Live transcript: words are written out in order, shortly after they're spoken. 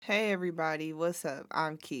Hey everybody, what's up?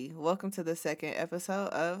 I'm Key. Welcome to the second episode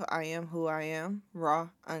of I Am Who I Am, raw,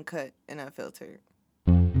 uncut, and unfiltered.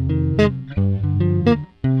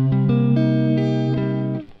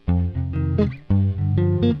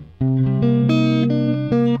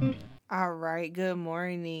 All right, good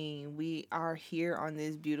morning. We are here on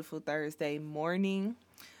this beautiful Thursday morning.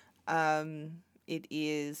 It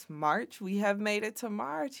is March. We have made it to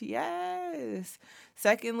March. Yes.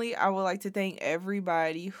 Secondly, I would like to thank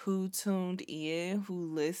everybody who tuned in, who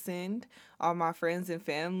listened, all my friends and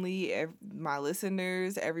family, my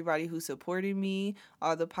listeners, everybody who supported me.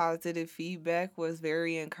 All the positive feedback was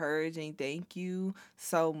very encouraging. Thank you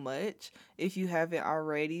so much. If you haven't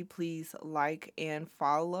already, please like and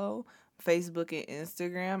follow Facebook and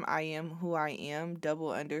Instagram. I am who I am,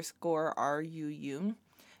 _RUU.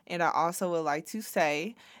 And I also would like to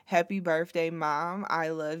say, happy birthday, Mom. I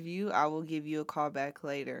love you. I will give you a call back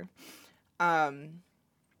later. Um,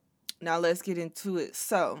 Now let's get into it.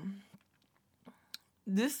 So,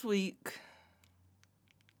 this week,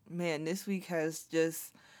 man, this week has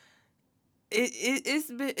just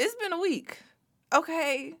it's been a week.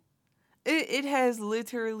 Okay. It has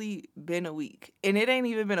literally been a week. And it ain't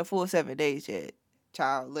even been a full 7 days yet.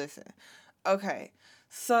 Child, listen. Okay.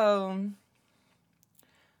 So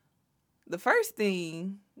the first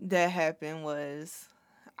thing that happened was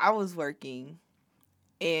I was working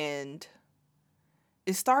and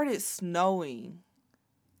it started snowing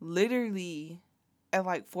literally at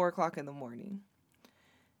like 4 o'clock in the morning.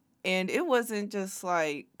 And it wasn't just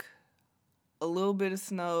like a little bit of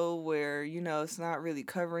snow where, it's not really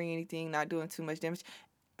covering anything, not doing too much damage.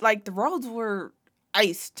 Like the roads were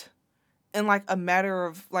iced in like a matter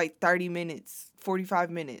of like 30 minutes, 45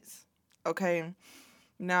 minutes. Okay.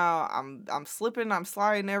 Now I'm slipping, I'm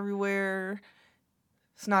sliding everywhere.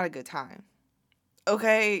 It's not a good time.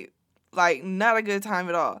 Okay? Like not a good time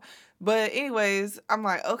at all. But anyways, I'm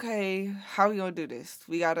like, okay, how we gonna do this?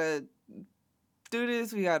 We gotta do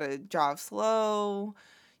this, we gotta drive slow,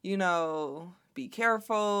 be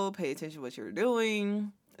careful, pay attention to what you're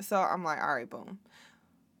doing. So I'm like, all right, boom.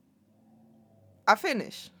 I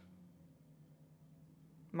finished.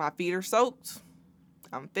 My feet are soaked.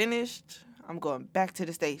 I'm finished. I'm going back to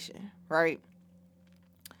the station, right?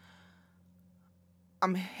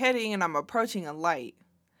 I'm heading and I'm approaching a light.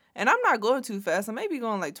 And I'm not going too fast. I may be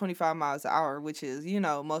going like 25 miles an hour, which is,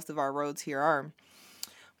 most of our roads here are.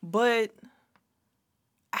 But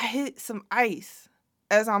I hit some ice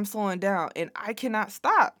as I'm slowing down and I cannot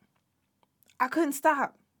stop. I couldn't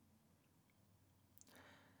stop.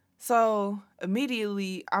 So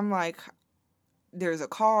immediately I'm like, there's a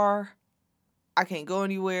car. I can't go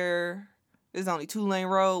anywhere. There's only 2-lane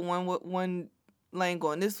road. One lane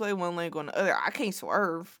going this way, one lane going the other. I can't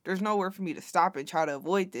swerve. There's nowhere for me to stop and try to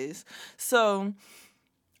avoid this. So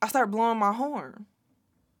I start blowing my horn.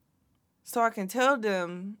 So I can tell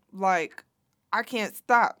them, like, I can't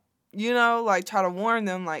stop. Like try to warn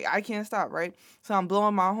them, like, I can't stop, right? So I'm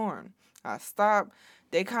blowing my horn. I stop.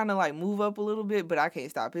 They kind of like move up a little bit, but I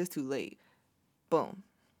can't stop. It's too late. Boom.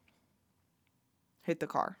 Hit the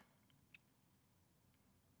car.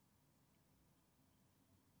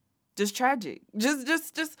 Just tragic.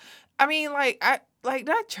 Just I mean, like,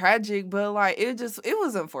 not tragic, but like it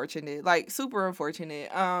was unfortunate. Like super unfortunate.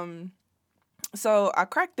 So I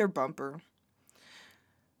cracked their bumper.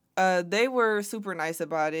 They were super nice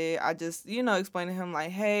about it. I just, explained to him like,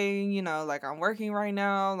 hey, like I'm working right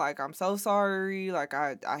now. Like I'm so sorry. Like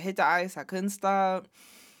I hit the ice. I couldn't stop.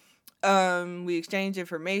 We exchanged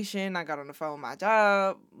information. I got on the phone with my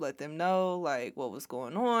job, let them know like what was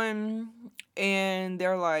going on. And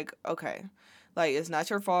they're like, okay, like it's not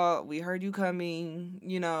your fault. We heard you coming,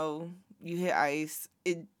 you hit ice.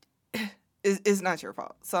 It's not your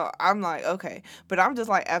fault. So I'm like, okay. But I'm just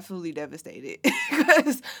like absolutely devastated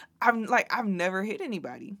because I'm like, I've never hit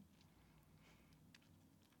anybody.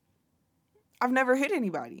 I've never hit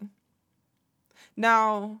anybody.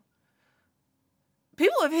 Now,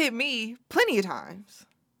 people have hit me plenty of times.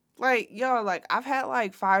 Like, yo, like I've had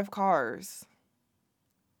like 5 cars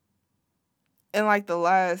in like the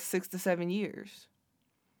last 6 to 7 years.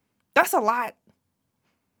 That's a lot.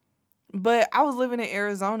 But I was living in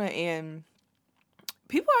Arizona and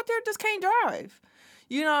people out there just can't drive.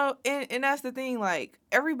 And that's the thing, like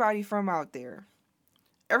everybody from out there,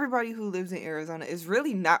 everybody who lives in Arizona is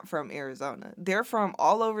really not from Arizona. They're from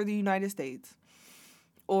all over the United States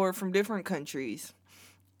or from different countries.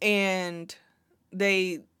 And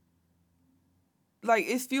they like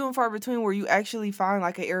it's few and far between where you actually find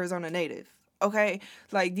like an Arizona native. Okay?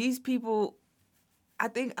 Like these people, I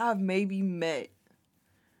think I've maybe met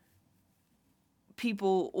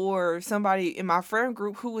people or somebody in my friend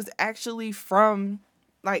group who was actually from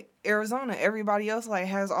like Arizona. Everybody else like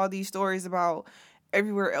has all these stories about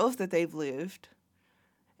everywhere else that they've lived.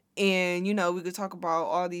 And, we could talk about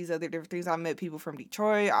all these other different things. I've met people from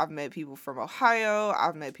Detroit. I've met people from Ohio.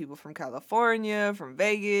 I've met people from California, from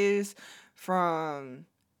Vegas, from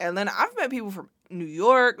Atlanta. I've met people from New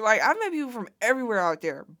York. Like, I've met people from everywhere out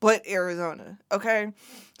there but Arizona. Okay?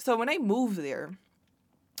 So when they move there,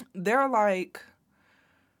 they're like,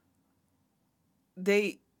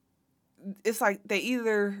 it's like they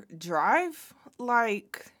either drive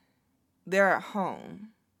like they're at home,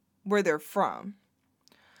 where they're from,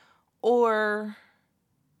 or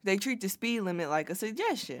they treat the speed limit like a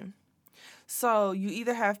suggestion. So you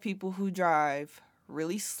either have people who drive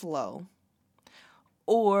really slow,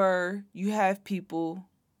 or you have people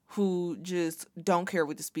who just don't care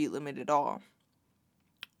what the speed limit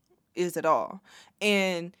is at all.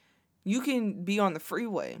 And you can be on the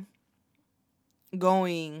freeway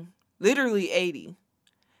going literally 80,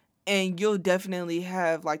 and you'll definitely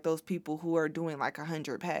have like those people who are doing like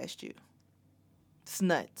 100 past you. It's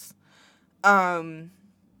nuts. They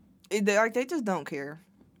just don't care.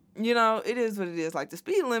 It is what it is. Like, the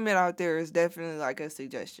speed limit out there is definitely like a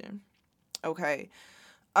suggestion. Okay.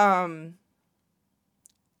 I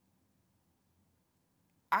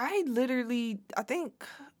think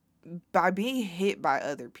by being hit by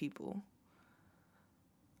other people,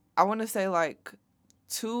 I want to say like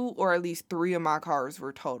 2 or at least 3 of my cars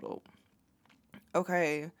were totaled.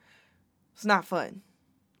 Okay. It's not fun.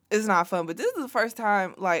 It's not fun, but this is the first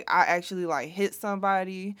time, like, I actually, like, hit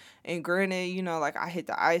somebody, and granted, like, I hit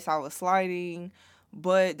the ice, I was sliding,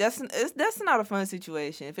 but that's not a fun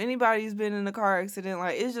situation. If anybody's been in a car accident,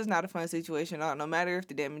 like, it's just not a fun situation, no matter if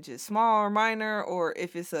the damage is small or minor, or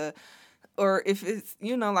if it's like,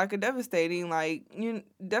 a devastating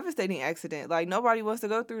accident. Like, nobody wants to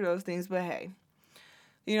go through those things, but hey.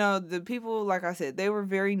 The people, like I said, they were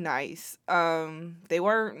very nice. They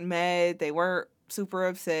weren't mad, they weren't super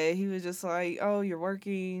upset. He was just like, oh, you're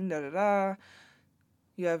working, da-da-da.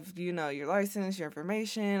 You have, your license, your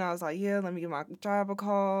information. I was like, yeah, let me give my job a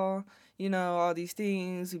call. All these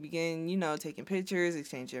things. We began, taking pictures,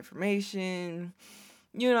 exchanging information,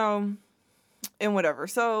 and whatever.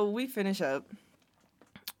 So we finish up,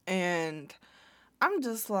 and I'm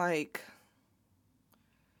just like,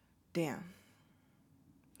 damn.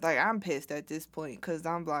 Like, I'm pissed at this point because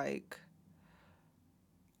I'm like,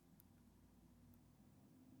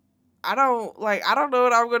 I don't know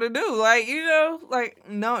what I'm going to do. Like, like,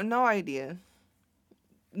 no idea.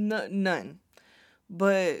 None.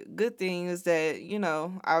 But good thing is that,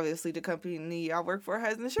 obviously the company I work for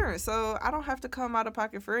has insurance. So I don't have to come out of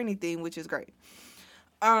pocket for anything, which is great.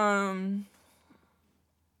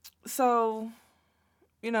 So,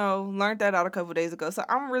 learned that out a couple days ago. So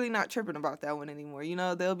I'm really not tripping about that one anymore.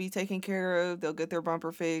 They'll be taken care of. They'll get their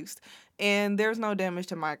bumper fixed. And there's no damage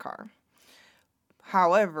to my car.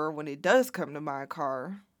 However, when it does come to my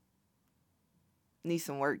car, need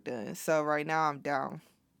some work done. So right now I'm down.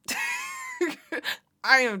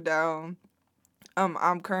 I am down.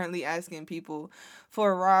 I'm currently asking people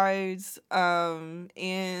for rides,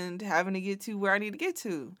 and having to get to where I need to get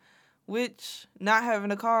to. Which, not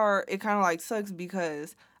having a car, it kind of like sucks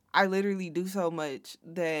because I literally do so much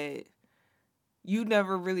that you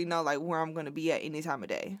never really know like where I'm going to be at any time of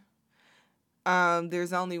day.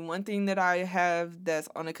 There's only one thing that I have that's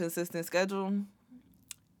on a consistent schedule,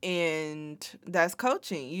 and that's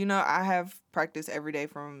coaching. I have practice every day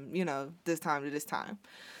from, this time to this time.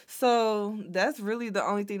 So that's really the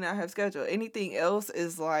only thing that I have scheduled. Anything else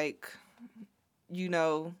is like,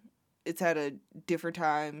 it's at a different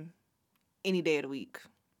time any day of the week,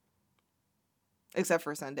 except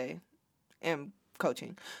for Sunday and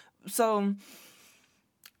coaching. So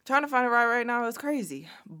trying to find a ride right now is crazy,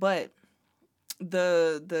 but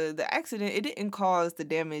the accident, it didn't cause the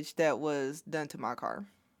damage that was done to my car.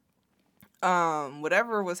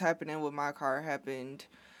 Whatever was happening with my car happened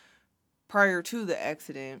prior to the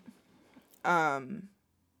accident. I'm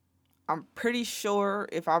pretty sure,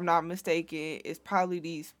 if I'm not mistaken, it's probably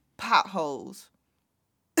these potholes.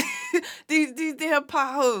 these damn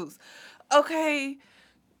potholes. Okay,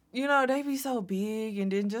 they be so big,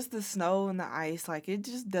 and then just the snow and the ice, like, it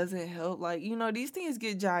just doesn't help. Like, these things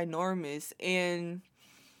get ginormous, and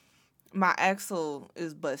my axle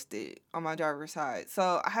is busted on my driver's side,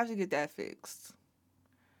 so I have to get that fixed.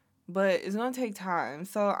 But it's going to take time,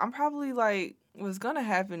 so I'm probably, like, what's going to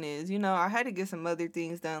happen is, I had to get some other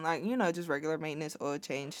things done, like, just regular maintenance, oil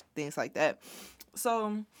change, things like that.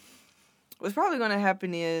 So what's probably going to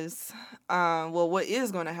happen is, what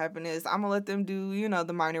is going to happen is I'm going to let them do,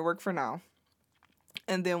 the minor work for now.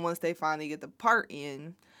 And then once they finally get the part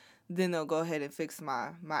in, then they'll go ahead and fix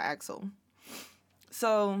my axle.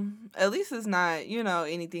 So at least it's not,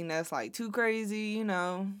 anything that's like too crazy,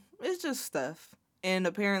 it's just stuff. And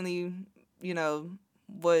apparently,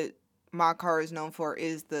 what my car is known for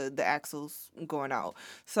is the axles going out.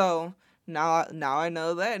 So now I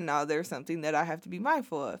know that. Now there's something that I have to be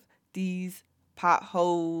mindful of. These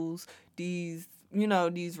potholes, these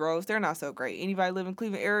roads, they're not so great. Anybody live in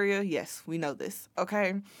Cleveland area? Yes, we know this.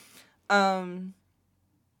 Okay.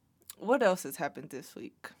 What else has happened this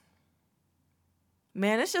week?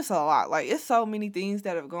 Man, it's just a lot. Like, it's so many things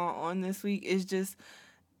that have gone on this week. It's just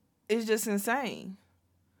insane.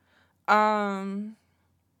 But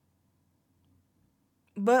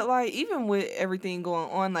like, even with everything going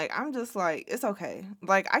on, like, I'm just like, it's okay.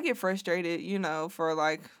 Like, I get frustrated, for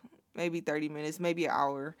like maybe 30 minutes, maybe an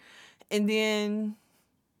hour. And then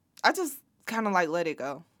I just kind of like let it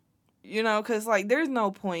go. Because like, there's no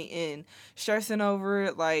point in stressing over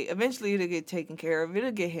it. Like, eventually it'll get taken care of.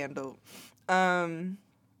 It'll get handled. And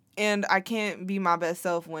I can't be my best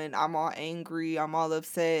self when I'm all angry, I'm all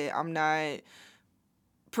upset, I'm not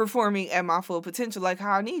performing at my full potential like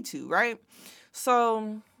how I need to, right?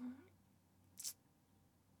 So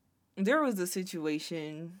there was a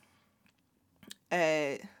situation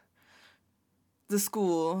at the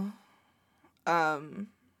school, and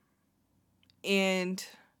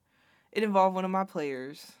it involved one of my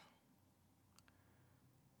players.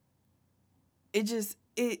 I'm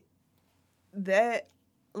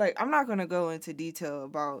not going to go into detail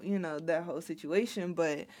about, that whole situation,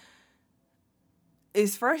 but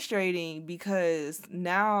it's frustrating because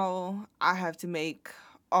now I have to make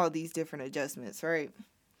all these different adjustments, right?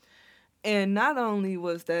 And not only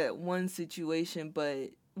was that one situation,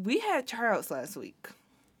 but we had tryouts last week.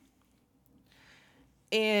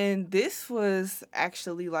 And this was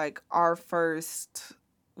actually like our first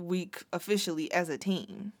week officially as a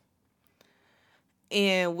team.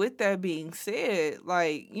 And with that being said,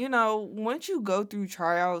 like, once you go through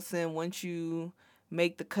tryouts and once you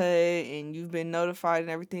make the cut and you've been notified and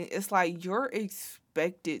everything, it's like you're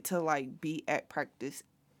expected to like be at practice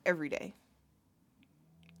every day.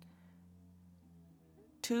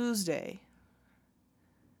 Tuesday,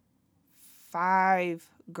 5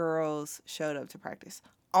 girls showed up to practice.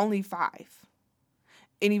 Only 5.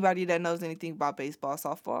 Anybody that knows anything about baseball,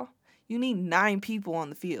 softball, you need 9 people on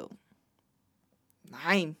the field.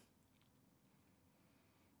 9.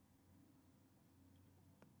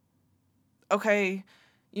 Okay,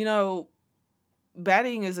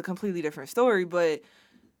 batting is a completely different story, but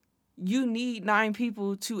you need 9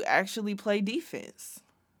 people to actually play defense.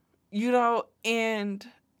 And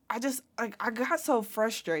I got so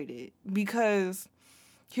frustrated because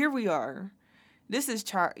here we are. This is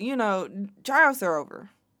tryouts are over.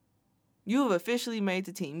 You have officially made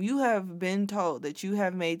the team. You have been told that you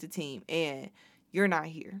have made the team and you're not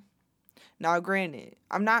here. Now, granted,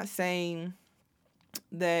 I'm not saying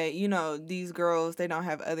that, these girls, they don't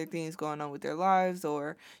have other things going on with their lives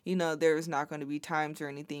or, there's not going to be times or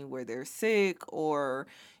anything where they're sick or,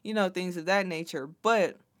 things of that nature.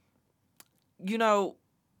 But, you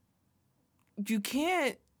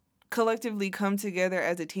can't collectively come together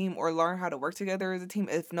as a team or learn how to work together as a team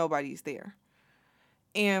if nobody's there.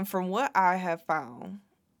 And from what I have found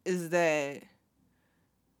is that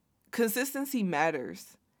consistency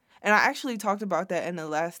matters. And I actually talked about that in the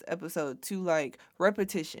last episode too, like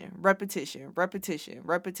repetition. Like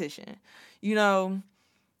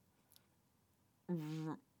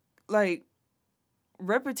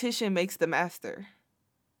repetition makes the master.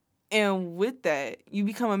 And with that, you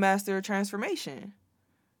become a master of transformation.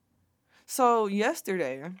 So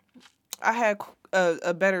yesterday, I had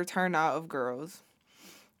a better turnout of girls.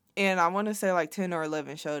 And I want to say like 10 or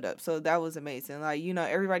 11 showed up. So that was amazing. Like,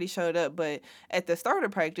 everybody showed up. But at the start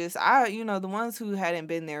of practice, the ones who hadn't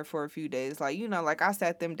been there for a few days, like I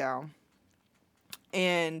sat them down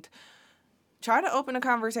and tried to open a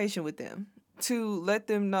conversation with them to let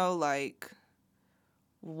them know, like,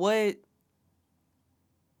 what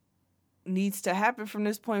needs to happen from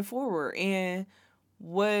this point forward and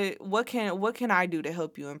what can I do to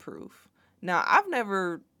help you improve. Now, I've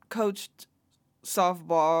never coached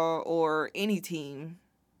softball or any team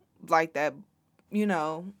like that,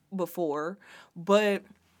 before, but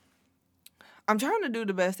I'm trying to do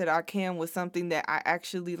the best that I can with something that I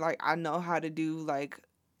actually I know how to do. Like,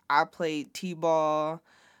 I played t-ball,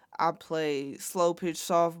 I played slow pitch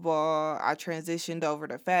softball, I transitioned over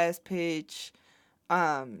to fast pitch.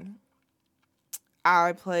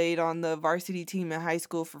 I played on the varsity team in high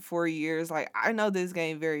school for 4 years. Like, I know this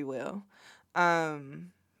game very well.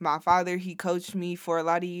 My father, he coached me for a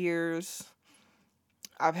lot of years.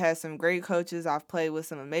 I've had some great coaches. I've played with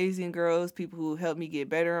some amazing girls, people who helped me get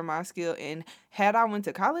better in my skill. And had I went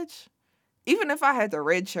to college, even if I had the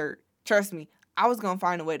red shirt, trust me, I was going to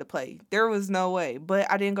find a way to play. There was no way. But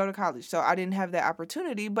I didn't go to college, so I didn't have that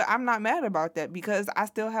opportunity. But I'm not mad about that because I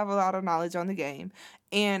still have a lot of knowledge on the game.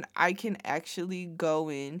 And I can actually go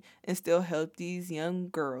in and still help these young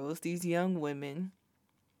girls, these young women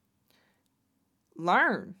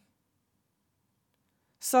learn.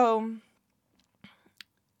 So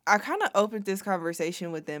I kind of opened this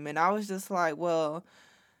conversation with them and I was just like, well,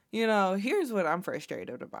 here's what I'm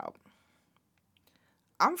frustrated about.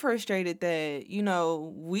 I'm frustrated that,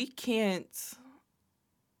 we can't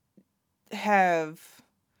have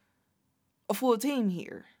a full team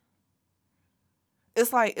here.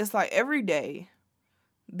 It's like every day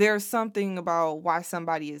there's something about why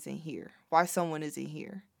somebody isn't here, why someone isn't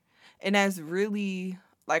here. And that's really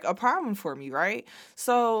like a problem for me, right?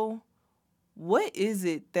 So what is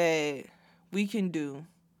it that we can do,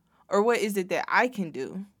 or what is it that I can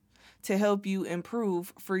do to help you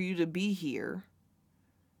improve for you to be here?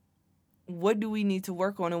 What do we need to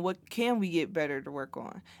work on, and what can we get better to work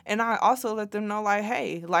on? And I also let them know, like,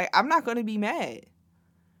 hey, like, I'm not going to be mad.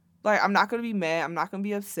 Like, I'm not going to be mad. I'm not going to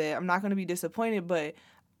be upset. I'm not going to be disappointed, but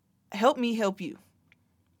help me help you.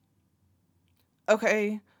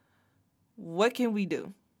 Okay, what can we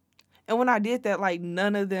do? And when I did that, like,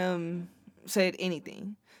 none of them said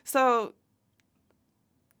anything. So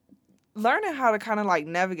learning how to kind of like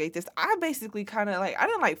navigate this, I basically kind of like, I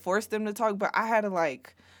didn't like force them to talk, but I had to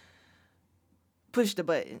like push the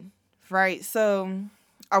button, right? So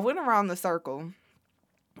I went around the circle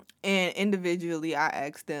and individually I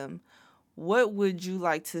asked them, what would you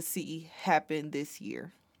like to see happen this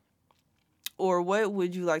year? Or what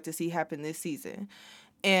would you like to see happen this season?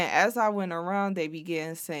 And as I went around, they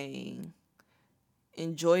began saying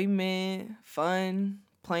enjoyment, fun,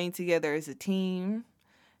 playing together as a team,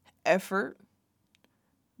 effort.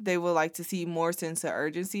 They would like to see more sense of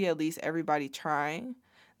urgency, at least everybody trying.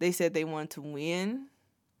 They said they want to win.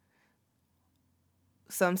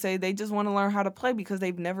 Some say they just want to learn how to play because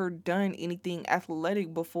they've never done anything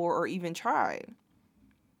athletic before or even tried.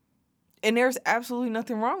 And there's absolutely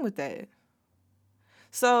nothing wrong with that.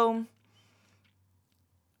 So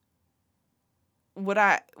what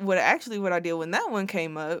I did when that one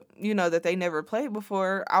came up, that they never played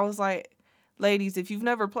before, I was like, ladies, if you've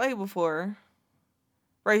never played before,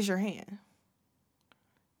 raise your hand.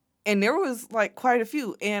 And there was like quite a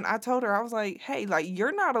few. And I told her, I was like, hey, like,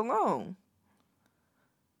 you're not alone.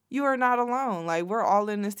 You are not alone. Like, we're all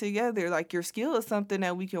in this together. Like, your skill is something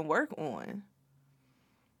that we can work on.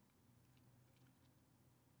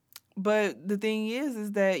 But the thing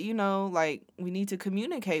is that, like, we need to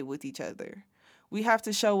communicate with each other. We have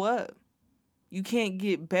to show up. You can't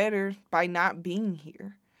get better by not being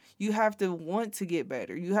here. You have to want to get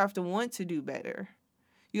better. You have to want to do better.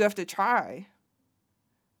 You have to try.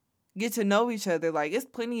 Get to know each other. Like, it's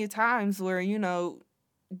plenty of times where,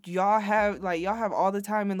 y'all have all the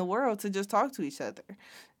time in the world to just talk to each other.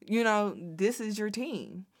 This is your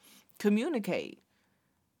team. Communicate.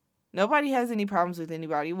 Nobody has any problems with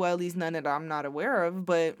anybody. Well, at least none that I'm aware of,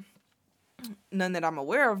 but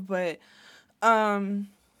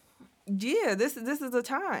yeah, this is a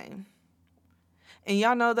time. And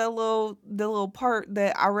y'all know the little part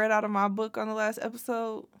that I read out of my book on the last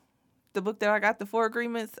episode, the book that I got, the 4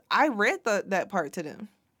 Agreements. I read that part to them.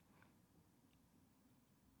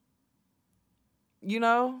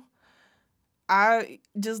 I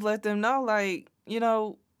just let them know, like,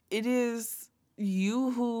 it is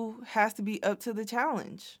you who has to be up to the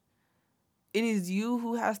challenge. It is you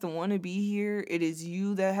who has to want to be here. It is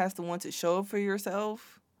you that has to want to show up for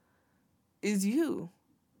yourself. It's you.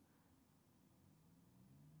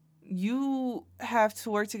 You have to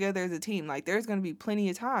work together as a team. Like, there's going to be plenty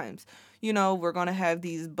of times. We're going to have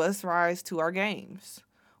these bus rides to our games.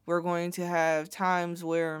 We're going to have times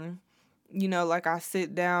where, like, I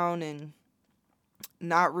sit down and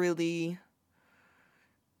not really,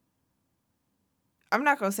 I'm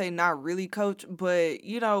not going to say not really coach, but,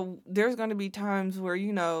 there's going to be times where,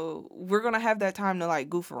 we're going to have that time to, like,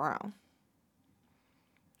 goof around.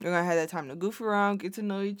 We're going to have that time to goof around, get to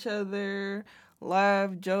know each other,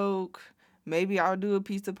 laugh, joke. Maybe I'll do a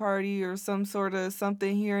pizza party or some sort of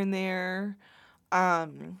something here and there.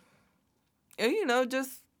 And,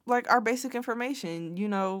 just like our basic information,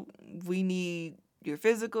 we need your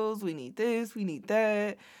physicals, we need this, we need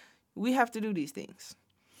that. We have to do these things.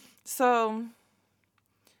 So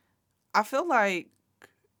I feel like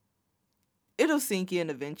it'll sink in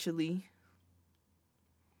eventually.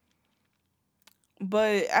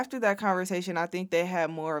 But after that conversation, I think they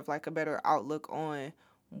had more of like a better outlook on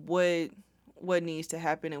what needs to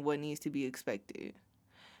happen and what needs to be expected.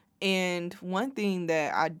 And one thing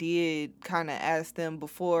that I did kind of ask them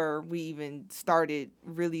before we even started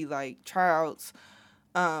really like tryouts,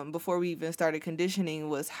 before we even started conditioning,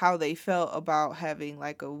 was how they felt about having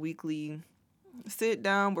like a weekly sit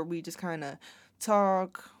down where we just kind of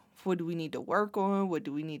talk. What do we need to work on? What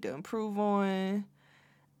do we need to improve on?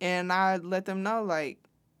 And I let them know, like,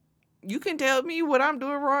 you can tell me what I'm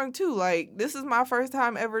doing wrong too. Like, this is my first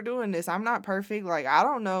time ever doing this. I'm not perfect. Like, I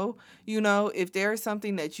don't know, if there's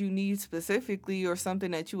something that you need specifically or something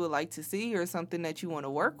that you would like to see or something that you want to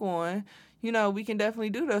work on, we can definitely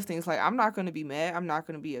do those things. Like, I'm not going to be mad. I'm not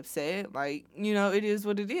going to be upset. Like, it is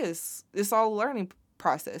what it is. It's all a learning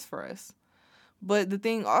process for us. But the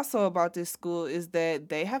thing also about this school is that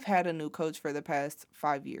they have had a new coach for the past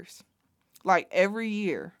 5 years. Like, every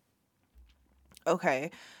year. Okay.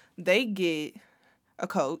 They get a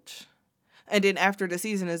coach, and then after the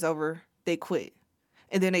season is over, they quit.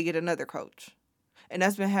 And then they get another coach. And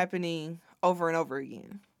that's been happening over and over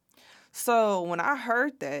again. So when I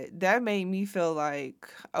heard that, that made me feel like,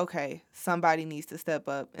 okay, somebody needs to step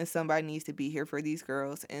up and somebody needs to be here for these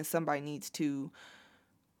girls and somebody needs to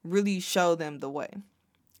really show them the way.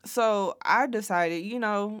 So I decided,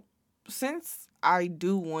 since I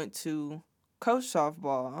do want to coach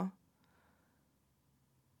softball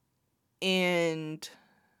and,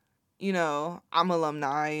 I'm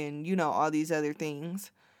alumni and, all these other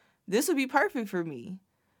things, this would be perfect for me.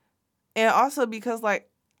 And also because, like,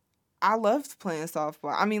 I loved playing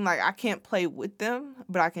softball. I mean, like, I can't play with them,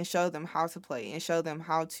 but I can show them how to play and show them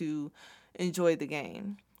how to enjoy the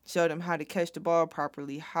game. Show them how to catch the ball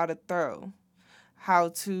properly, how to throw, how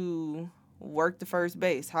to work the first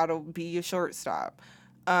base, how to be a shortstop.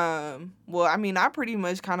 Well, I mean, I pretty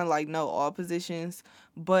much kind of like know all positions,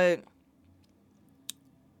 but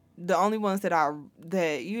the only ones that I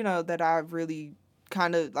really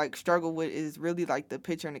kind of like struggle with is really like the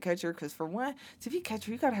pitcher and the catcher, because for one, to be a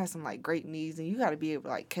catcher, you gotta have some like great knees and you gotta be able to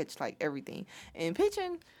like catch like everything. And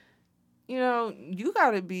pitching, you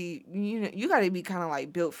gotta be kind of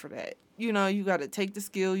like built for that. You gotta take the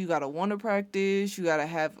skill, you gotta want to practice, you gotta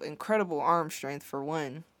have incredible arm strength for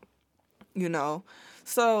one.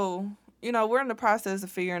 So we're in the process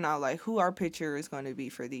of figuring out like who our pitcher is going to be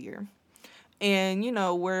for the year. And,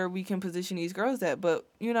 where we can position these girls at. But,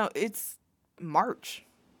 it's March.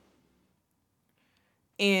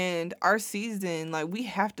 And our season, like, we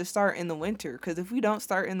have to start in the winter. Because if we don't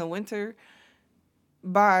start in the winter,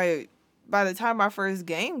 by the time our first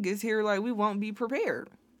game gets here, like, we won't be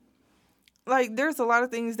prepared. Like, there's a lot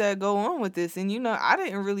of things that go on with this. And, I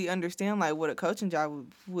didn't really understand, like, what a coaching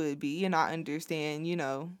job would be. And I understand,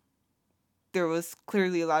 there was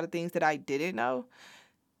clearly a lot of things that I didn't know.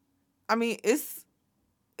 I mean, it's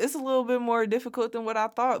a little bit more difficult than what I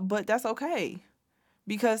thought, but that's okay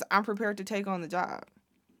because I'm prepared to take on the job.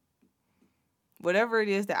 Whatever it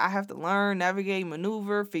is that I have to learn, navigate,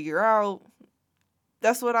 maneuver, figure out,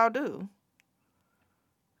 that's what I'll do.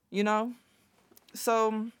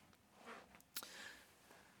 So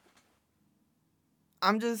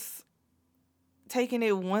I'm just taking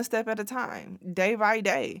it one step at a time, day by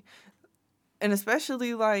day. And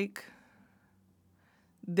especially like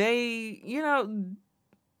they,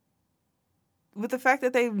 with the fact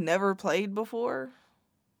that they've never played before,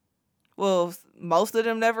 well, most of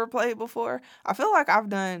them never played before, I feel like I've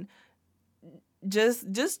done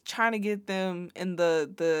just trying to get them in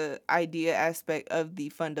the idea aspect of the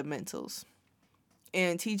fundamentals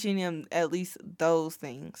and teaching them at least those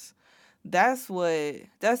things. That's where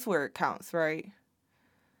it counts, right?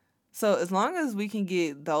 So as long as we can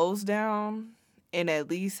get those down and at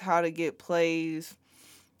least how to get plays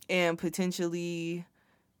and potentially,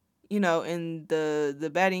 in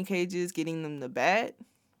the batting cages, getting them to bat,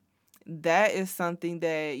 that is something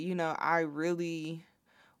that, I really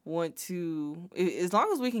want to, as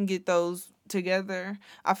long as we can get those together,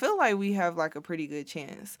 I feel like we have like a pretty good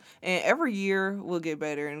chance. And every year we'll get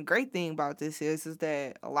better. And the great thing about this is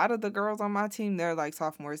that a lot of the girls on my team, they're like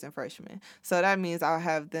sophomores and freshmen. So that means I'll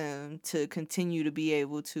have them to continue to be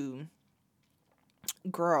able to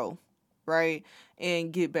grow, right?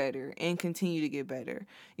 And get better and continue to get better.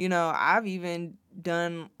 I've even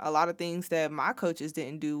done a lot of things that my coaches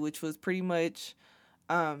didn't do, which was pretty much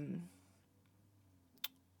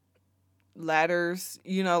ladders,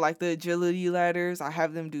 like the agility ladders. I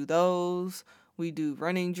have them do those. We do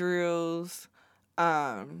running drills.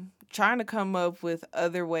 Trying to come up with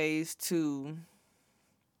other ways to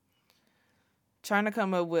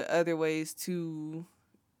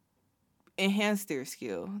enhance their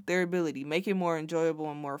skill, their ability, make it more enjoyable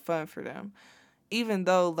and more fun for them. Even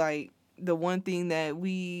though, like, the one thing that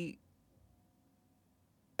we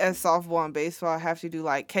as softball and baseball have to do,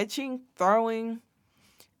 like catching, throwing,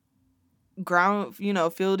 ground,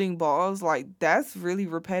 fielding balls, like that's really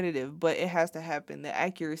repetitive, but it has to happen. The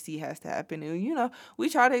accuracy has to happen. And, we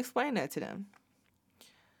try to explain that to them.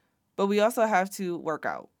 But we also have to work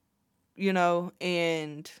out,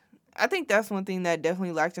 and I think that's one thing that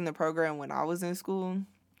definitely lacked in the program when I was in school,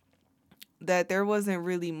 that there wasn't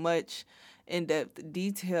really much in-depth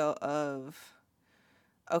detail of,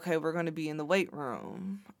 okay, we're going to be in the weight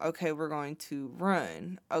room. Okay, we're going to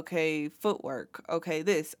run. Okay, footwork. Okay,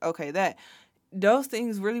 this. Okay, that. Those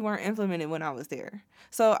things really weren't implemented when I was there.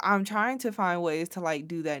 So I'm trying to find ways to, like,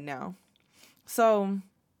 do that now. So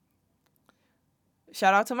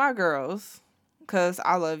shout out to my girls, because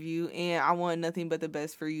I love you and I want nothing but the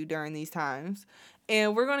best for you during these times.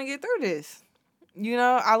 And we're going to get through this.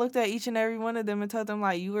 I looked at each and every one of them and told them,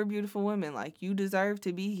 like, you are beautiful women. Like, you deserve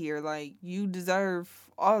to be here. Like, you deserve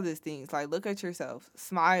all these things. Like, look at yourself.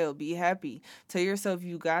 Smile. Be happy. Tell yourself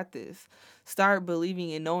you got this. Start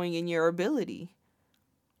believing and knowing in your ability.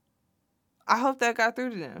 I hope that got through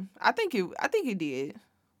to them. I think it did.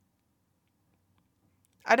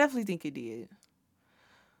 I definitely think it did.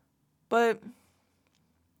 But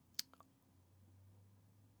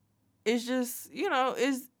it's just,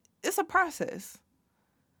 it's a process.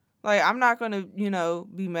 Like, I'm not going to,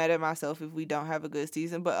 be mad at myself if we don't have a good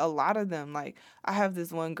season. But a lot of them, like, I have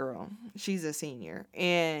this one girl. She's a senior.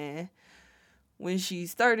 And when she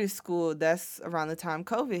started school, that's around the time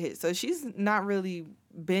COVID hit. So she's not really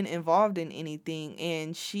been involved in anything.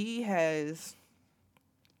 And she has,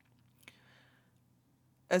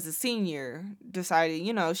 as a senior, decided,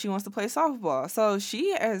 she wants to play softball. So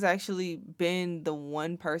she has actually been the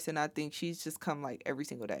one person, I think she's just come, like, every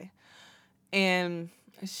single day. And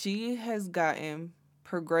she has gotten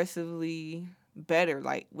progressively better,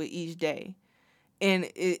 like, with each day.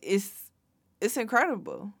 And it's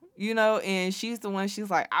incredible, and she's the one,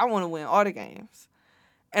 she's like, I want to win all the games.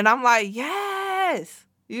 And I'm like, yes,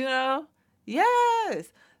 yes.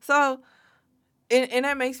 So, and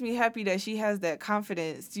that makes me happy that she has that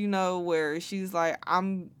confidence, where she's like,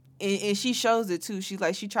 and she shows it too. She's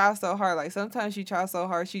like, she tries so hard. Like, sometimes she tries so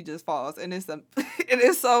hard, she just falls. And it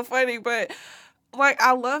is so funny, but like,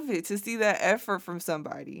 I love it to see that effort from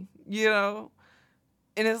somebody, And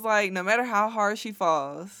it's like, no matter how hard she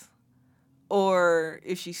falls, or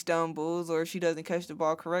if she stumbles, or if she doesn't catch the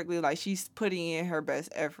ball correctly, like, she's putting in her best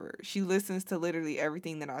effort. She listens to literally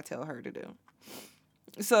everything that I tell her to do.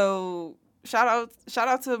 So shout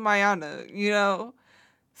out to Mayana,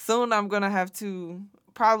 Soon I'm going to have to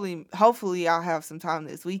hopefully I'll have some time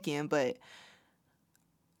this weekend, but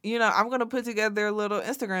I'm going to put together a little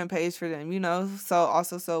Instagram page for them,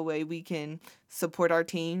 so way we can support our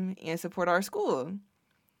team and support our school.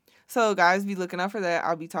 So guys, be looking out for that.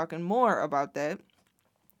 I'll be talking more about that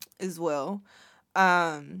as well.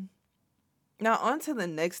 Now on to the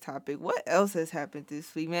next topic. What else has happened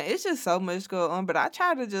this week, man? It's just so much going on, but I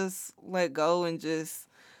try to just let go and just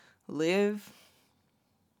live.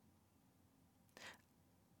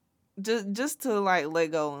 Just to, like,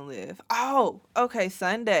 let go and live. Oh, okay,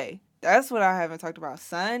 Sunday. That's what I haven't talked about.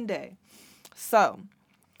 Sunday. So,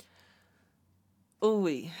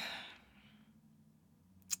 ooh-wee.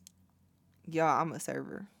 Y'all, I'm a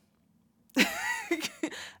server.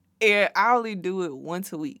 And I only do it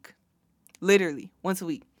once a week. Literally, once a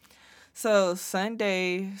week. So,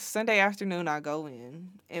 Sunday afternoon, I go in,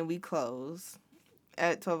 and we close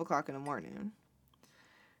at 12 o'clock in the morning.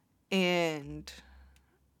 And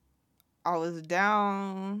I was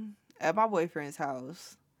down at my boyfriend's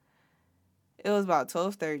house. It was about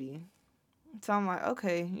 12:30. So I'm like,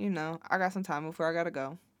 okay, I got some time before I gotta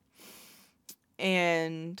go.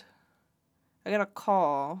 And I got a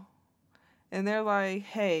call. And they're like,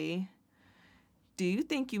 hey, do you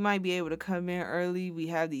think you might be able to come in early? We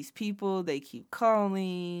have these people. They keep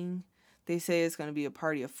calling. They say it's going to be a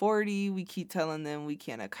party of 40. We keep telling them we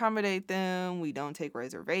can't accommodate them. We don't take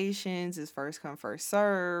reservations. It's first come, first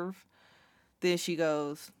serve. Then she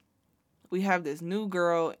goes, we have this new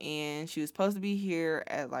girl, and she was supposed to be here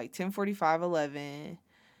at like 10:45, 11.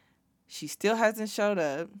 She still hasn't showed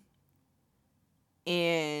up,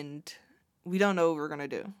 and we don't know what we're going to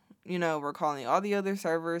do. We're calling all the other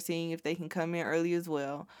servers, seeing if they can come in early as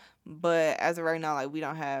well. But as of right now, like, we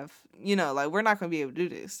don't have, like, we're not going to be able to do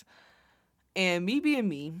this. And me being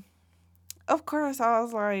me, of course, I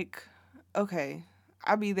was like, okay,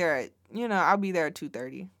 I'll be there at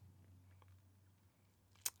 2:30.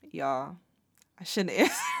 Y'all, I shouldn't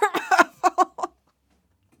answer my phone.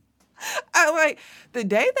 The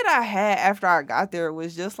day that I had after I got there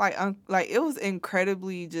was just like it was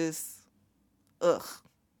incredibly just ugh.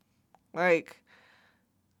 Like,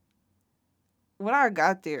 when I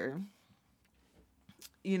got there,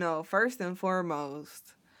 first and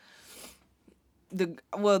foremost, the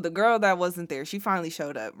girl that wasn't there, she finally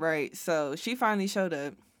showed up, right? So she finally showed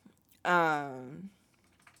up.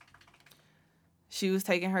 She was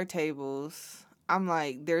taking her tables. I'm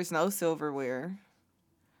like, there's no silverware.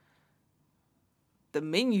 The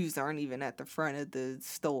menus aren't even at the front of the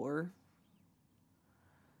store.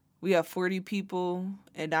 We have 40 people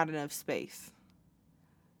and not enough space.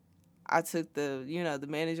 I took the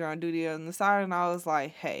manager on duty on the side, and I was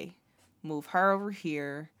like, hey, move her over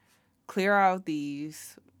here, clear out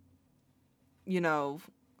these, move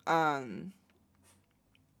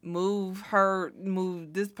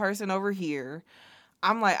this person over here.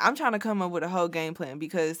 I'm like, I'm trying to come up with a whole game plan,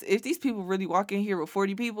 because if these people really walk in here with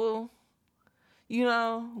 40 people,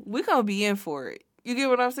 we're going to be in for it. You get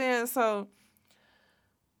what I'm saying? So,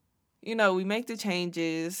 we make the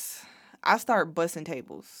changes. I start busting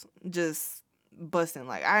tables. Just busting.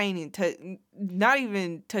 Like, I ain't even not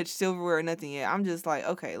even touch silverware or nothing yet. I'm just like,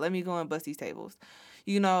 okay, let me go and bust these tables.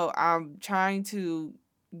 I'm trying to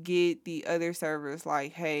get the other servers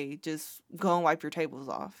like, hey, just go and wipe your tables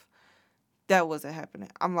off. That wasn't happening.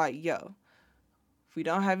 I'm like, yo, if we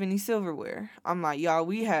don't have any silverware, I'm like, y'all,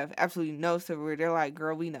 we have absolutely no silverware. They're like,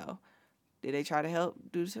 girl, we know. Did they try to help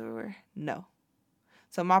do the silverware? No.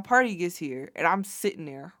 So my party gets here, and I'm sitting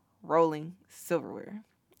there rolling silverware.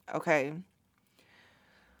 Okay.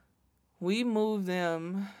 We move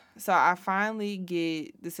them. So I finally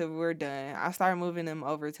get the silverware done. I start moving them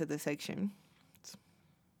over to the section.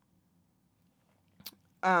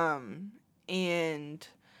 And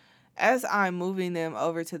as I'm moving them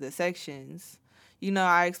over to the sections,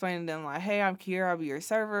 I explained to them like, hey, I'm Kiera, I'll be your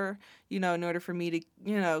server. In order for me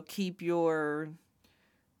to, keep your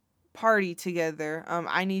party together,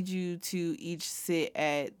 I need you to each sit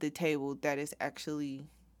at the table that is actually,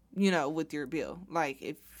 with your bill. Like,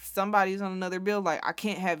 if somebody's on another bill, like, I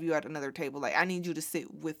can't have you at another table. Like, I need you to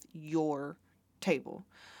sit with your table.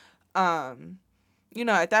 At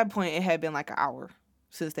that point, it had been like an hour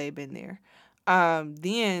since they'd been there.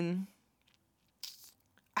 Then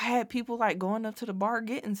I had people like going up to the bar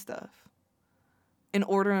getting stuff and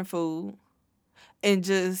ordering food and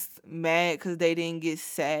just mad because they didn't get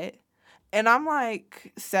sat. And I'm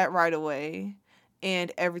like, sat right away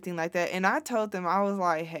and everything like that. And I told them, I was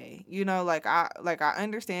like, hey, I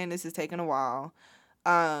understand this is taking a while.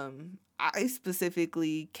 I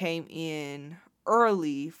specifically came in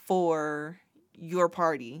early for your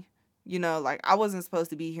party. I wasn't supposed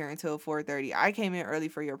to be here until 4:30. I came in early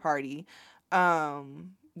for your party.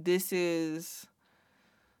 This is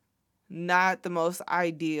not the most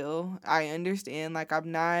ideal. I understand. Like, I'm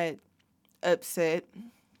not upset,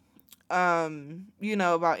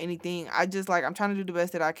 about anything. I just, I'm trying to do the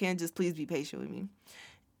best that I can. Just please be patient with me.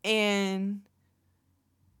 And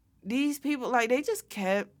these people, they just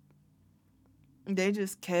kept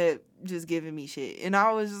just giving me shit. And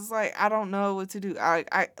I was just like, I don't know what to do.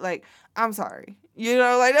 I'm sorry.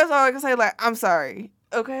 That's all I can say. Like, I'm sorry.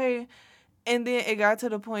 Okay. And then it got to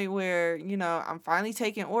the point where, I'm finally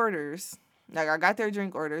taking orders. Like, I got their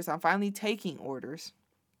drink orders. I'm finally taking orders.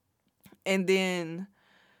 And then,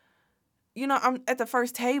 I'm at the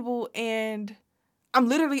first table, and I'm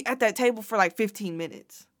literally at that table for 15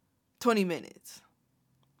 minutes, 20 minutes.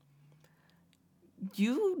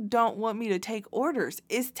 You don't want me to take orders.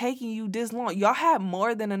 It's taking you this long. Y'all have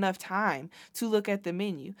more than enough time to look at the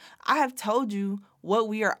menu. I have told you what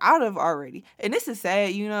we are out of already. And this is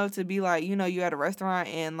sad, to be like, you're at a restaurant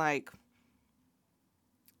and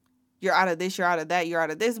you're out of this, you're out of that, you're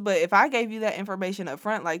out of this. But if I gave you that information up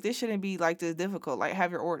front, this shouldn't be this difficult.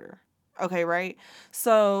 Have your order. Okay, right?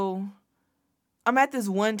 So I'm at this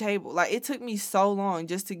one table. It took me so long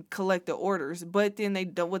just to collect the orders. But then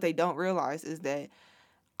what they don't realize is that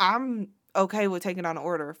I'm okay with taking on an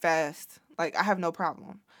order fast. I have no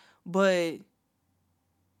problem. But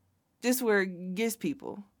this where it gets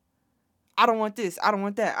people. I don't want this. I don't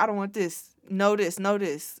want that. I don't want this. No this. No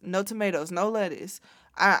this. No tomatoes. No lettuce.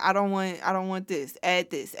 I don't want this. Add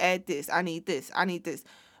this. Add this. I need this. I need this.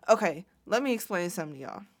 Okay, let me explain something to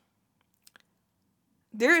y'all.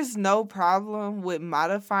 There is no problem with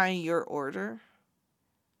modifying your order.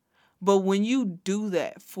 But when you do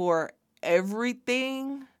that for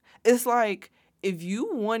everything, it's like, if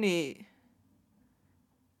you wanted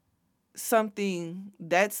something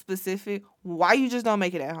that specific, why you just don't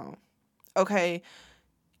make it at home? Okay?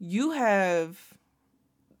 You have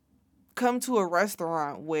come to a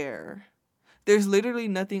restaurant where there's literally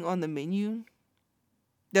nothing on the menu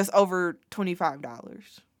that's over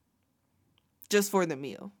 $25 just for the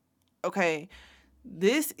meal. Okay?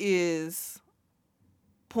 This is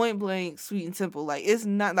point blank, sweet and simple. Like, it's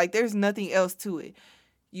not like there's nothing else to it.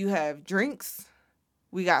 You have drinks,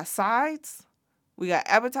 we got sides, we got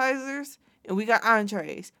appetizers, and we got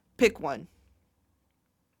entrees. Pick one.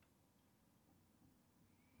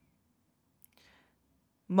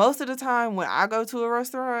 Most of the time when I go to a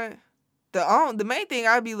restaurant, the main thing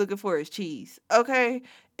I be looking for is cheese. Okay?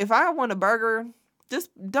 If I want a burger, just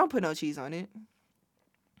don't put no cheese on it.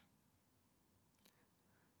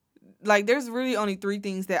 Like, there's really only three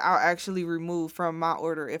things that I'll actually remove from my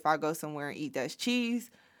order if I go somewhere and eat. That's cheese,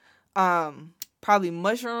 probably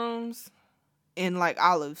mushrooms, and like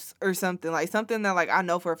olives or something. Like something that like I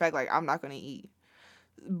know for a fact like I'm not gonna eat.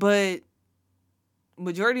 But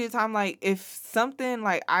majority of the time, like if something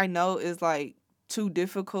like I know is like too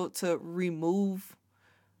difficult to remove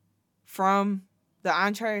from the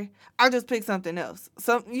entree, I just pick something else.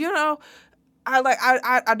 So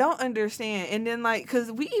I don't understand. And then like,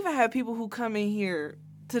 cause we even have people who come in here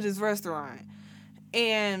to this restaurant,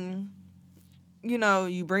 and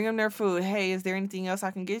you bring them their food. Hey, is there anything else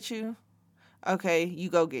I can get you? Okay, you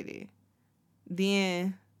go get it.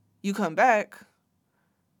 Then you come back,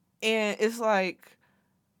 and it's like,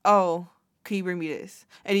 oh, can you bring me this?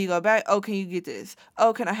 And then you go back, oh, can you get this?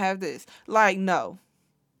 Oh, can I have this? Like, no.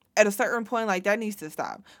 At a certain point, like, that needs to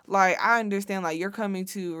stop. Like, I understand, like, you're coming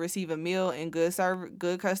to receive a meal and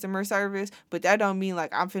good customer service, but that don't mean,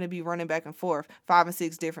 like, I'm finna be running back and forth 5 and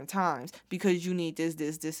 6 different times because you need this,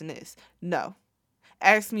 and this. No.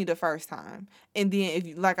 Ask me the first time. And then,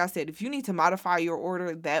 if like I said, if you need to modify your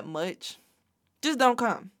order that much, just don't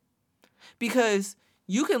come. Because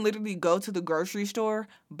you can literally go to the grocery store,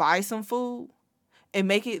 buy some food, and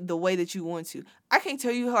make it the way that you want to. I can't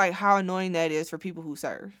tell you like how annoying that is for people who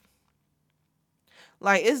serve.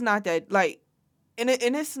 Like, it's not that like, and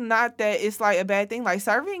it's not that it's like a bad thing. Like,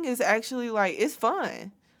 serving is actually like, it's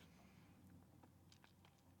fun,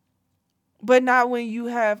 but not when you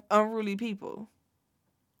have unruly people.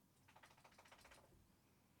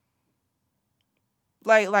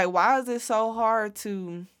 Like why is it so hard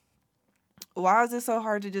to? Why is it so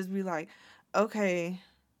hard to just be like, okay,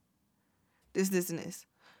 this, and this?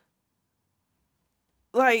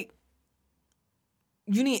 Like,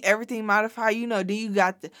 you need everything modified, then you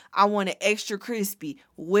got I want it extra crispy,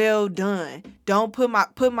 well done. Don't put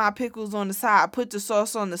my pickles on the side, put the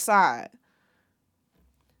sauce on the side.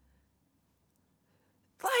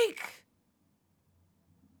 Like,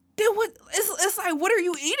 then what it's like, what are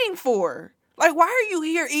you eating for? Like, why are you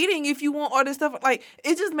here eating if you want all this stuff? Like,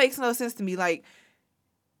 it just makes no sense to me. Like,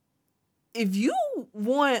 if you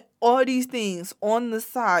want all these things on the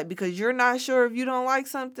side because you're not sure if you don't like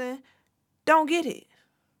something, don't get it.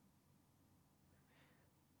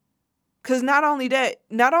 Because not only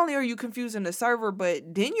are you confusing the server,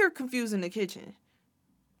 but then you're confusing the kitchen.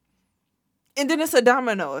 And then it's a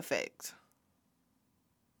domino effect.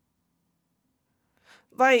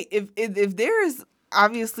 Like, if there is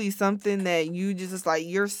obviously something that you just like,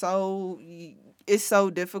 it's so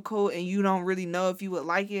difficult and you don't really know if you would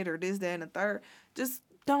like it or this, that, and the third, just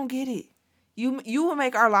don't get it. You will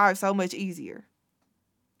make our lives so much easier.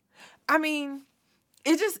 I mean,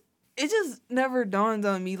 it just never dawned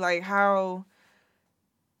on me like how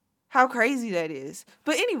crazy that is.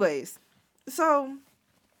 But anyways, so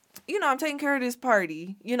I'm taking care of this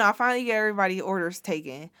party. I finally get everybody orders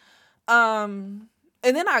taken.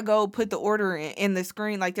 And then I go put the order in the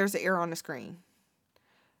screen, like there's an error on the screen.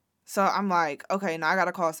 So I'm like, okay, now I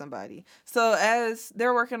gotta call somebody. So as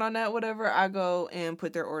they're working on that, whatever, I go and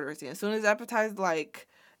put their orders in. As soon as appetized, like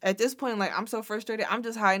at this point, like I'm so frustrated, I'm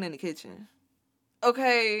just hiding in the kitchen.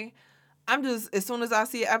 Okay. As soon as I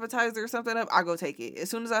see an appetizer or something up, I go take it. As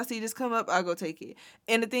soon as I see this come up, I go take it.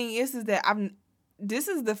 And the thing is that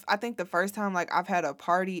I think the first time like I've had a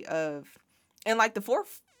party of, and like the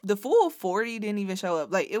full 40 didn't even show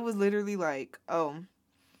up. Like, it was literally like,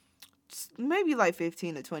 maybe like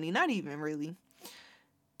 15 to 20, not even really.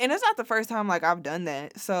 And it's not the first time like I've done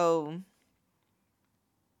that. So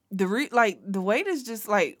the way this just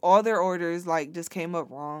like all their orders like just came up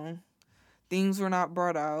wrong. Things were not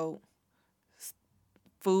brought out.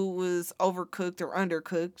 Food was overcooked or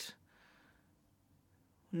undercooked.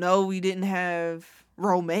 No, we didn't have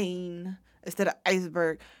romaine instead of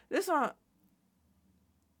iceberg. This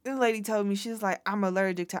lady told me, she was like, I'm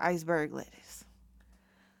allergic to iceberg lettuce.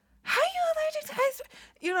 How you allergic to iceberg?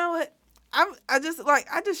 You know what? I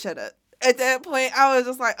just shut up. At that point, I was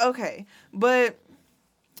just like, okay. But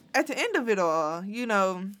at the end of it all,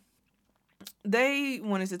 they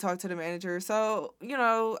wanted to talk to the manager. So,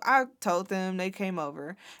 I told them, they came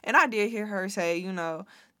over. And I did hear her say,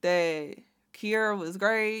 that Kiera was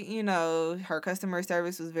great. Her customer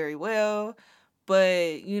service was very well.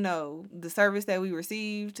 But, the service that we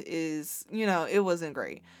received is, it wasn't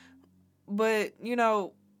great. But,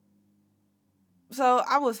 so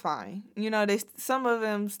I was fine. Some of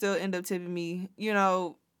them still end up tipping me.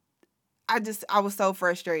 I was so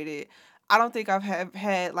frustrated. I don't think I've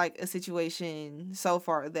had like a situation so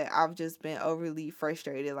far that I've just been overly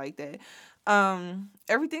frustrated like that.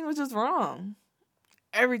 Everything was just wrong.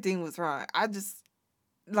 Everything was wrong. I just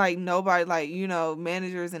like nobody like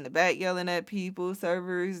managers in the back yelling at people,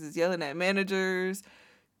 servers is yelling at managers,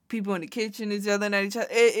 people in the kitchen is yelling at each other.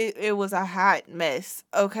 It was a hot mess.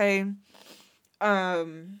 Okay.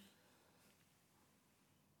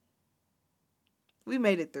 We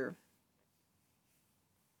made it through.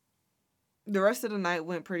 The rest of the night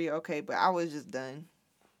went pretty okay, but I was just done.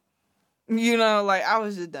 Like I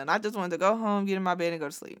was just done. I just wanted to go home, get in my bed, and go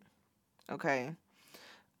to sleep. Okay.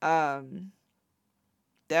 Um,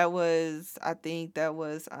 I think that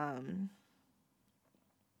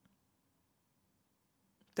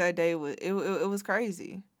day it was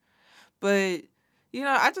crazy. But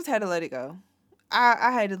I just had to let it go.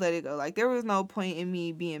 I had to let it go. Like there was no point in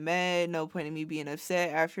me being mad, no point in me being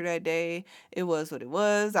upset after that day. It was what it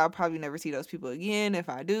was. I'll probably never see those people again. If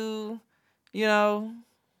I do, you know,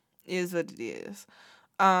 is what it is.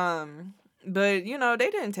 But they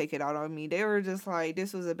didn't take it out on me. They were just like,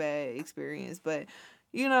 this was a bad experience. But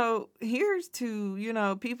here's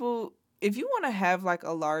to people. If you want to have like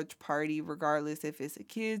a large party, regardless if it's a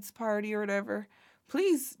kids party or whatever,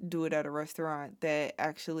 please do it at a restaurant that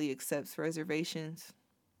actually accepts reservations.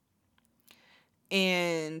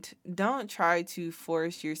 And don't try to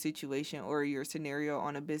force your situation or your scenario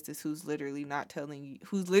on a business who's literally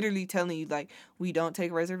telling you like, we don't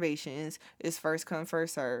take reservations, it's first come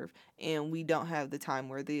first serve, and we don't have the time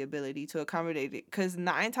or the ability to accommodate it. Because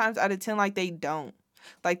 9 times out of 10, like, they don't.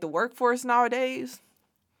 Like the workforce nowadays,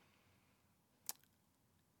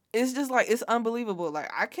 it's just like, it's unbelievable.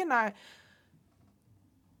 Like I cannot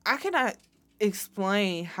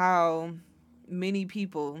explain how many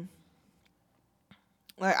people,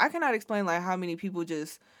 like, I cannot explain, like, how many people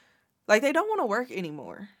just, like, they don't want to work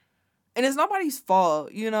anymore. And it's nobody's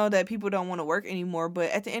fault, that people don't want to work anymore.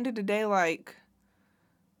 But at the end of the day, like,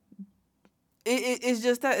 it's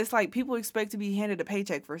just that it's like people expect to be handed a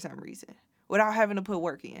paycheck for some reason without having to put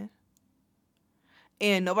work in.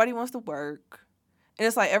 And nobody wants to work. And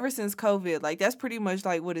it's like ever since COVID, like, that's pretty much,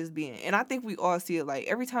 like, what it's been. And I think we all see it, like,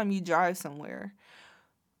 every time you drive somewhere,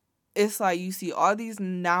 it's like you see all these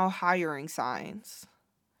now hiring signs.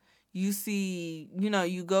 You see,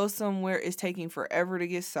 you go somewhere, it's taking forever to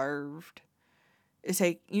get served.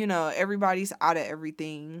 Everybody's out of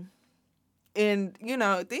everything. And,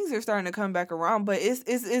 things are starting to come back around, but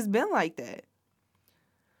it's been like that.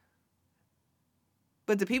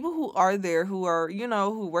 But the people who are there, who are,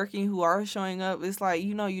 who working, who are showing up, it's like,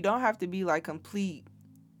 you don't have to be like complete,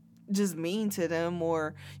 just mean to them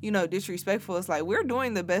or, disrespectful. It's like, we're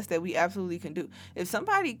doing the best that we absolutely can do. If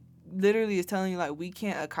somebody literally is telling you like we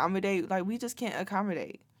can't accommodate, like, we just can't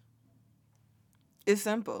accommodate. It's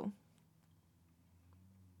simple.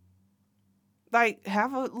 Like,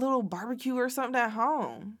 have a little barbecue or something at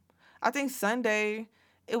home. I think Sunday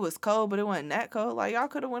it was cold, but it wasn't that cold. Like, y'all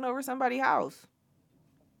could have went over somebody's house.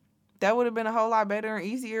 That would have been a whole lot better and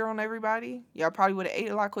easier on everybody. Y'all probably would have ate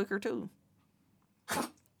a lot quicker too.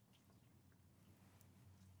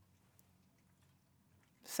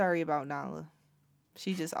 Sorry about Nala.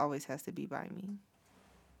 She just always has to be by me.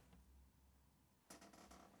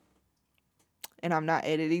 And I'm not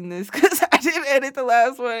editing this because I didn't edit the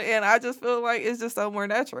last one, and I just feel like it's just so more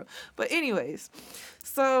natural. But anyways,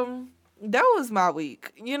 so that was my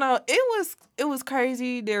week. It was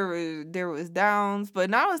crazy. There was downs, but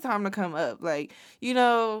now it's time to come up. Like,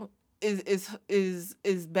 is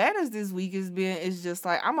as bad as this week has been. It's just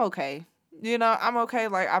like, I'm okay. I'm okay.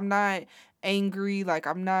 Like, I'm not angry. Like,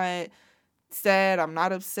 I'm not sad. I'm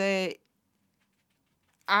not upset.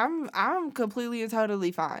 I'm completely and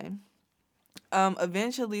totally fine.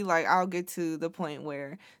 Eventually, like, I'll get to the point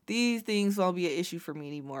where these things won't be an issue for me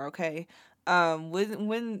anymore. Okay.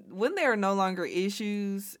 When there are no longer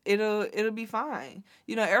issues, it'll be fine.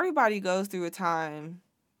 Everybody goes through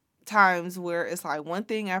times where it's like one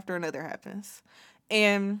thing after another happens,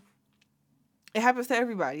 and it happens to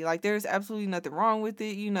everybody. Like, there's absolutely nothing wrong with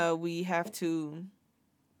it.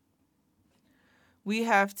 We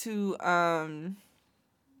have to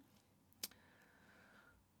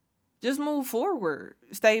just move forward,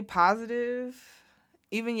 stay positive.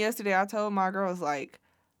 Even yesterday, I told my girls, like,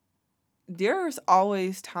 there's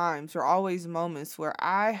always times or always moments where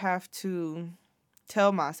I have to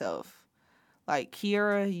tell myself, Like,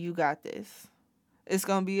 Kiera, you got this. It's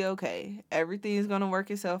going to be okay. Everything's going to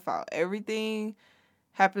work itself out. Everything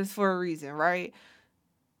happens for a reason, right?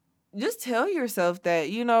 Just tell yourself that,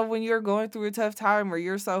 when you're going through a tough time or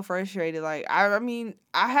you're so frustrated, like, I mean,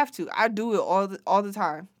 I have to. I do it all the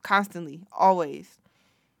time, constantly, always.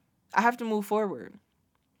 I have to move forward.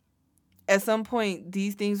 At some point,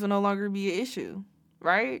 these things will no longer be an issue,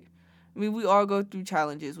 right? I mean, we all go through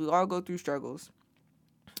challenges. We all go through struggles.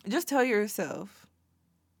 Just tell yourself,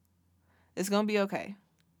 it's going to be okay.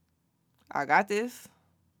 I got this.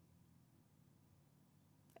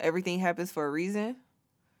 Everything happens for a reason.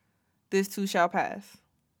 This too shall pass.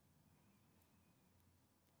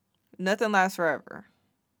 Nothing lasts forever.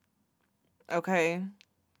 Okay?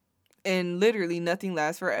 And literally nothing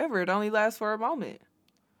lasts forever. It only lasts for a moment.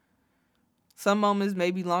 Some moments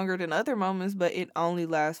may be longer than other moments, but it only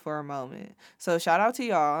lasts for a moment. So shout out to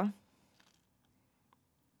y'all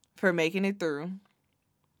for making it through.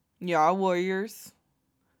 Y'all warriors.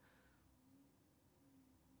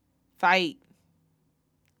 Fight.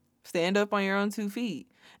 Stand up on your own 2 feet.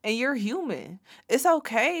 And you're human. It's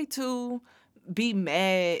okay to be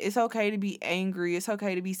mad. It's okay to be angry. It's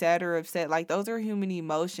okay to be sad or upset. Like, those are human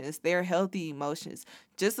emotions. They're healthy emotions.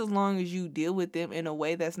 Just as long as you deal with them in a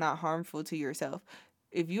way that's not harmful to yourself.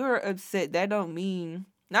 If you're upset, that don't mean...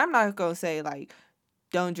 Now, I'm not going to say, like,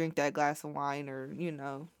 don't drink that glass of wine or,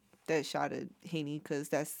 that shot of Henny, because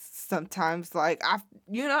that's sometimes, like,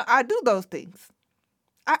 I do those things.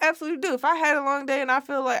 I absolutely do. If I had a long day and I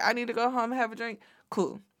feel like I need to go home and have a drink,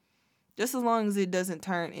 cool. Just as long as it doesn't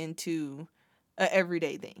turn into an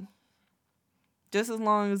everyday thing. Just as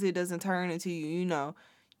long as it doesn't turn into,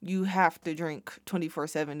 you have to drink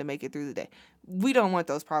 24/7 to make it through the day. We don't want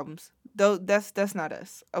those problems. Though that's not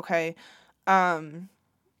us, okay? If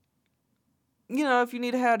you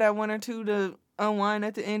need to have that one or two to unwind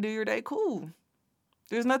at the end of your day, cool.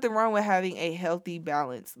 There's nothing wrong with having a healthy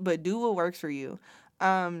balance, but do what works for you.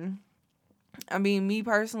 I mean, me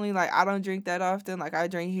personally, like, I don't drink that often. Like, I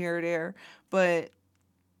drink here or there, but,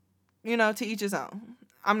 to each his own.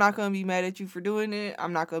 I'm not going to be mad at you for doing it.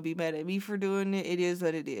 I'm not going to be mad at me for doing it. It is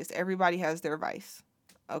what it is. Everybody has their vice,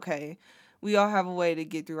 okay? We all have a way to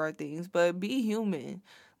get through our things, but be human.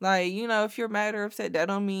 Like, if you're mad or upset, that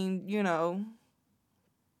don't mean,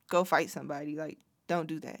 go fight somebody. Like, don't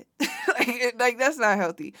do that. like, that's not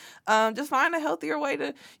healthy. Just find a healthier way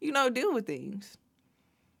to, deal with things.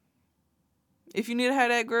 If you need to have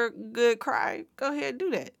that good cry, go ahead and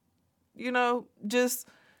do that. Just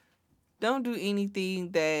don't do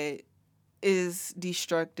anything that is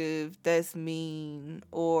destructive, that's mean,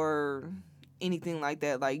 or anything like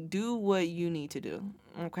that. Like, do what you need to do,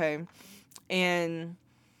 okay? And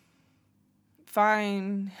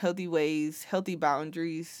find healthy ways, healthy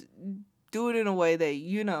boundaries. Do it in a way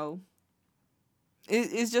that,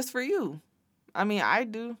 it's just for you. I mean, I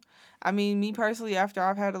do. I mean, me personally, after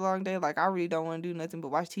I've had a long day, like, I really don't want to do nothing but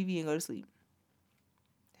watch TV and go to sleep.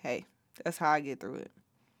 Hey, that's how I get through it.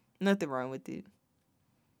 Nothing wrong with it.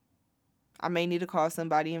 I may need to call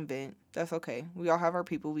somebody and vent. That's okay. We all have our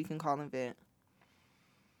people we can call and vent.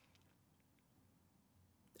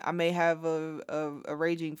 I may have a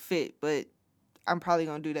raging fit, but I'm probably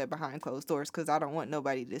going to do that behind closed doors because I don't want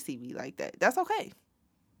nobody to see me like that. That's okay.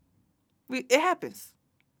 It happens.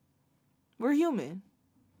 We're human.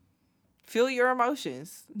 Feel your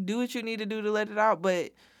emotions. Do what you need to do to let it out,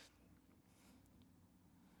 but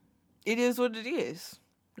it is what it is.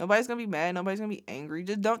 Nobody's going to be mad. Nobody's going to be angry.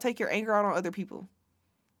 Just don't take your anger out on other people.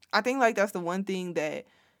 I think, like, that's the one thing that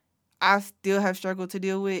I still have struggled to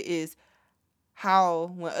deal with is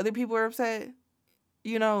how when other people are upset,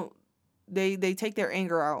 they take their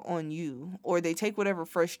anger out on you, or they take whatever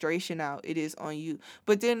frustration out it is on you.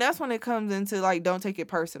 But then that's when it comes into, like, don't take it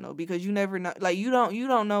personal, because you never know, like, you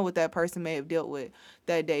don't know what that person may have dealt with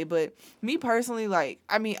that day. But me personally, like,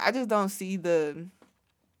 I mean, I just don't see the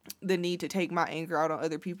need to take my anger out on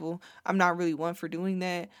other people. I'm not really one for doing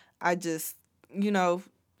that. I just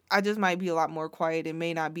might be a lot more quiet and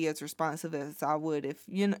may not be as responsive as I would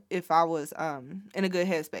if I was in a good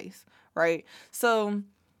headspace, right? So,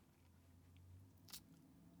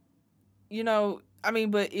 I mean,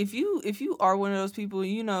 but if you are one of those people,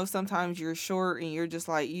 sometimes you're short and you're just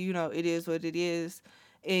like, it is what it is,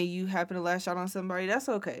 and you happen to lash out on somebody, that's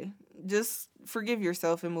okay. Just forgive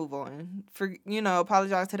yourself and move on.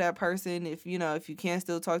 Apologize to that person if you can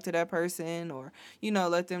still talk to that person, or,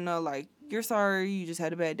 let them know, like, you're sorry, you just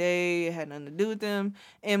had a bad day, it had nothing to do with them,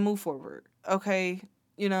 and move forward, okay?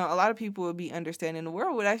 A lot of people would be understanding. The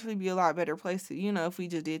world would actually be a lot better place to, if we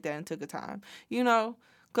just did that and took a time,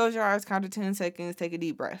 Close your eyes, count to 10 seconds, take a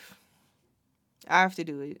deep breath. I have to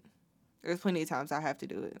do it. There's plenty of times I have to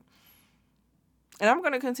do it. And I'm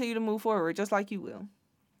going to continue to move forward just like you will.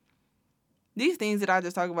 These things that I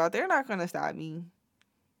just talk about, they're not going to stop me.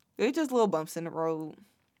 They're just little bumps in the road.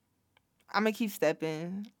 I'm going to keep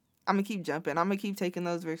stepping. I'm going to keep jumping. I'm going to keep taking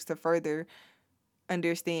those risks to further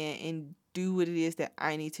understand and do what it is that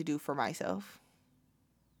I need to do for myself.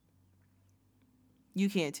 You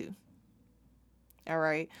can too. All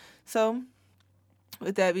right. So,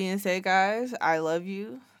 with that being said, guys, I love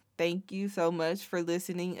you. Thank you so much for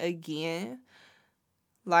listening again.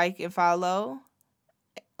 Like and follow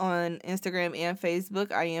on Instagram and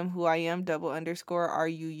Facebook. I am who I am,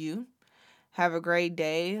 _RUU. Have a great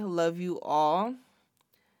day. Love you all.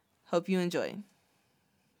 Hope you enjoy.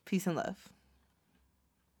 Peace and love.